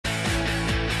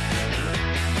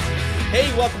Hey,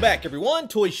 welcome back everyone,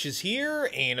 Toys here,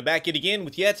 and I'm back yet again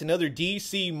with yet another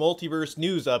DC Multiverse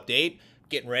news update.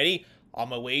 Getting ready, on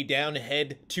my way down to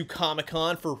head to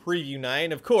Comic-Con for preview night.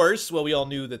 And of course, well, we all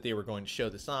knew that they were going to show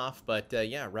this off, but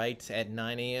yeah, right at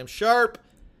 9 a.m. sharp,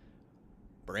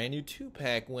 brand new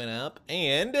 2-pack went up,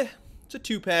 and it's a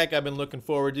 2-pack I've been looking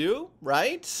forward to,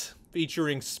 right?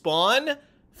 Featuring Spawn.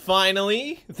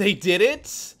 Finally, they did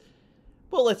it.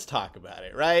 Well, let's talk about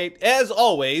it, right? As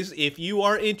always, if you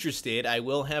are interested, I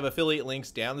will have affiliate links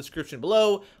down in the description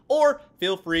below, or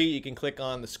feel free, you can click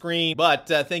on the screen. But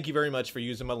thank you very much for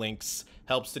using my links.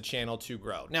 Helps the channel to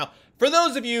grow. Now, for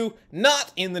those of you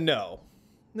not in the know,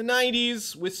 in the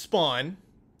 90s with Spawn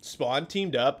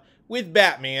teamed up with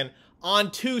Batman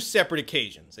on 2 separate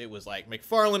occasions. It was like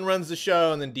McFarlane runs the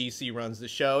show, and then DC runs the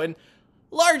show, and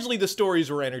largely the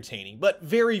stories were entertaining, but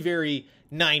very, very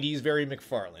 90s, very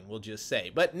McFarlane, we'll just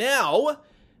say. But now,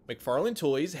 McFarlane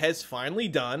Toys has finally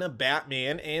done a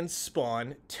Batman and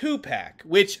Spawn 2-pack,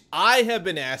 which I have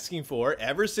been asking for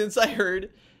ever since I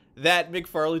heard that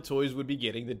McFarlane Toys would be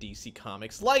getting the DC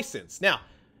Comics license. Now,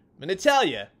 I'm going to tell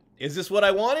you, is this what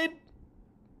I wanted?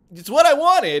 It's what I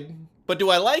wanted, but do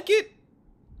I like it?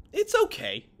 It's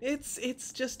okay.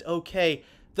 It's just okay.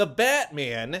 The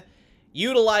Batman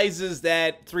utilizes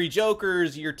that 3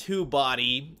 Jokers, year 2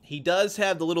 body. He does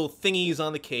have the little thingies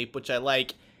on the cape, which I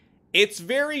like. It's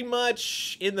very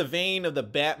much in the vein of the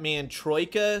Batman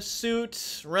Troika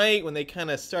suit, right? When they kind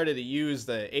of started to use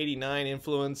the 89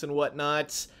 influence and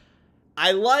whatnot.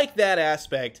 I like that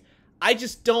aspect. I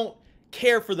just don't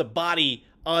care for the body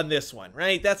on this one,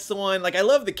 right? That's the one, like, I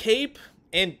love the cape,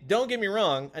 and don't get me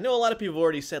wrong, I know a lot of people have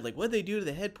already said, like, what'd they do to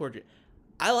the head portrait?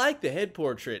 I like the head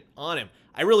portrait on him.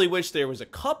 I really wish there was a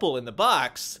couple in the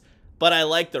box, but I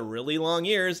like the really long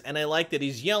ears, and I like that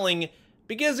he's yelling,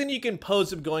 because then you can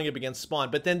pose him going up against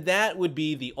Spawn, but then that would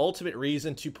be the ultimate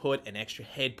reason to put an extra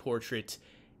head portrait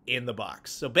in the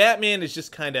box. So Batman is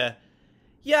just kind of,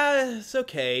 yeah, it's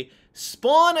okay.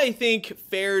 Spawn, I think,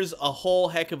 fares a whole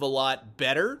heck of a lot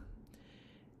better.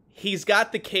 He's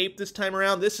got the cape this time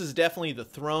around. This is definitely the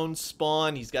Throne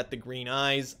Spawn. He's got the green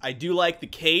eyes. I do like the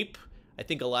cape. I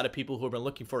think a lot of people who have been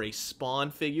looking for a Spawn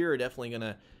figure are definitely going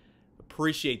to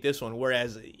appreciate this one,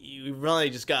 whereas you really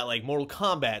just got like Mortal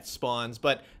Kombat Spawns.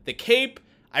 But the cape,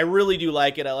 I really do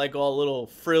like it. I like all the little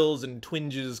frills and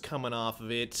twinges coming off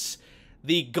of it.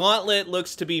 The gauntlet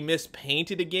looks to be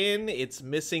mispainted again. It's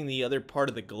missing the other part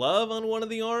of the glove on one of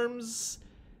the arms.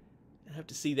 I have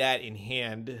to see that in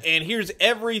hand. And here's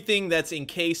everything that's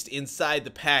encased inside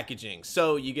the packaging.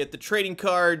 So you get the trading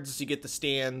cards, you get the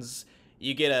stands,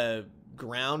 you get a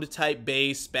ground type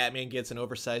base. Batman gets an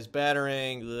oversized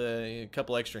batarang, a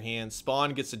couple extra hands.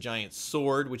 Spawn gets a giant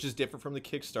sword, which is different from the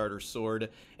Kickstarter sword.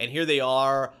 And here they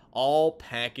are, all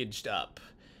packaged up.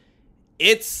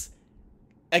 It's,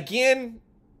 again,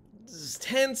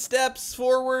 10 steps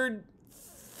forward,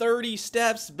 30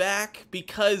 steps back,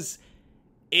 because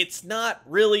it's not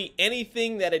really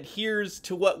anything that adheres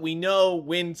to what we know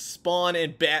when Spawn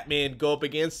and Batman go up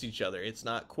against each other. It's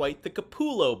not quite the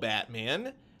Capullo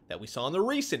Batman that we saw in the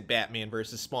recent Batman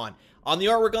vs. Spawn. On the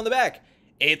artwork on the back,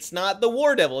 it's not the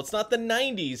War Devil. It's not the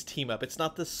 90s team-up. It's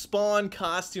not the Spawn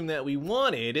costume that we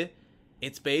wanted.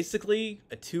 It's basically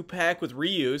a 2-pack with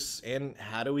reuse, and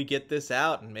how do we get this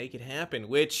out and make it happen?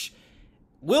 Which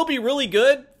will be really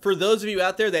good for those of you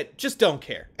out there that just don't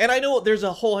care. And I know there's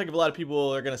a whole heck of a lot of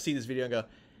people that are going to see this video and go,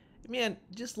 man,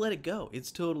 just let it go.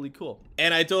 It's totally cool.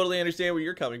 And I totally understand where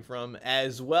you're coming from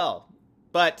as well.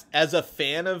 But as a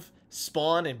fan of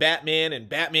Spawn and Batman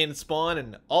and Spawn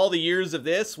and all the years of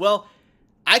this, well,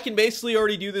 I can basically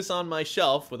already do this on my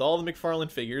shelf with all the McFarlane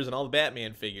figures and all the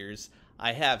Batman figures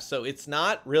I have. So it's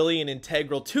not really an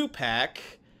integral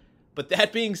 2-pack. But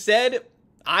that being said,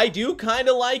 I do kind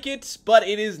of like it, but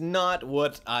it is not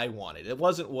what I wanted. It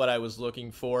wasn't what I was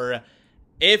looking for.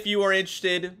 If you are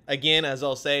interested, again, as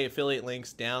I'll say, affiliate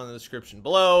links down in the description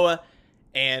below.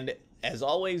 And as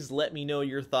always, let me know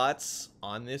your thoughts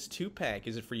on this 2-pack.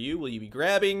 Is it for you? Will you be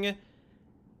grabbing?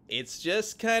 It's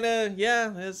just kind of,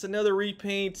 yeah, it's another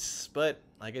repaint. But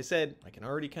like I said, I can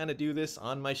already kind of do this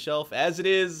on my shelf as it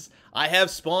is. I have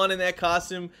Spawn in that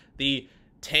costume. The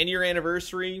 10-year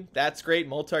anniversary, that's great.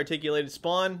 Multi-articulated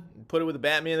Spawn. Put it with a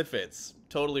Batman that fits.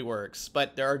 Totally works.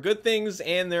 But there are good things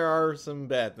and there are some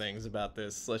bad things about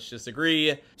this. Let's just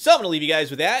agree. So I'm going to leave you guys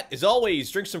with that. As always,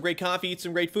 drink some great coffee, eat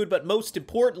some great food, but most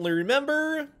importantly,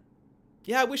 remember,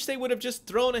 yeah, I wish they would have just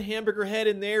thrown a hamburger head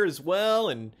in there as well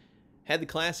and had the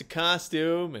classic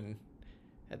costume and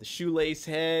had the shoelace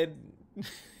head.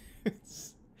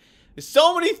 There's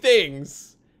so many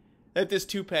things that this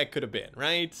 2-pack could have been,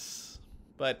 right?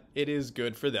 but it is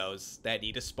good for those that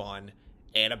need a Spawn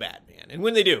and a Batman. And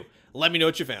when they do, let me know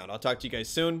what you found. I'll talk to you guys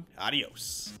soon.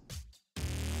 Adios.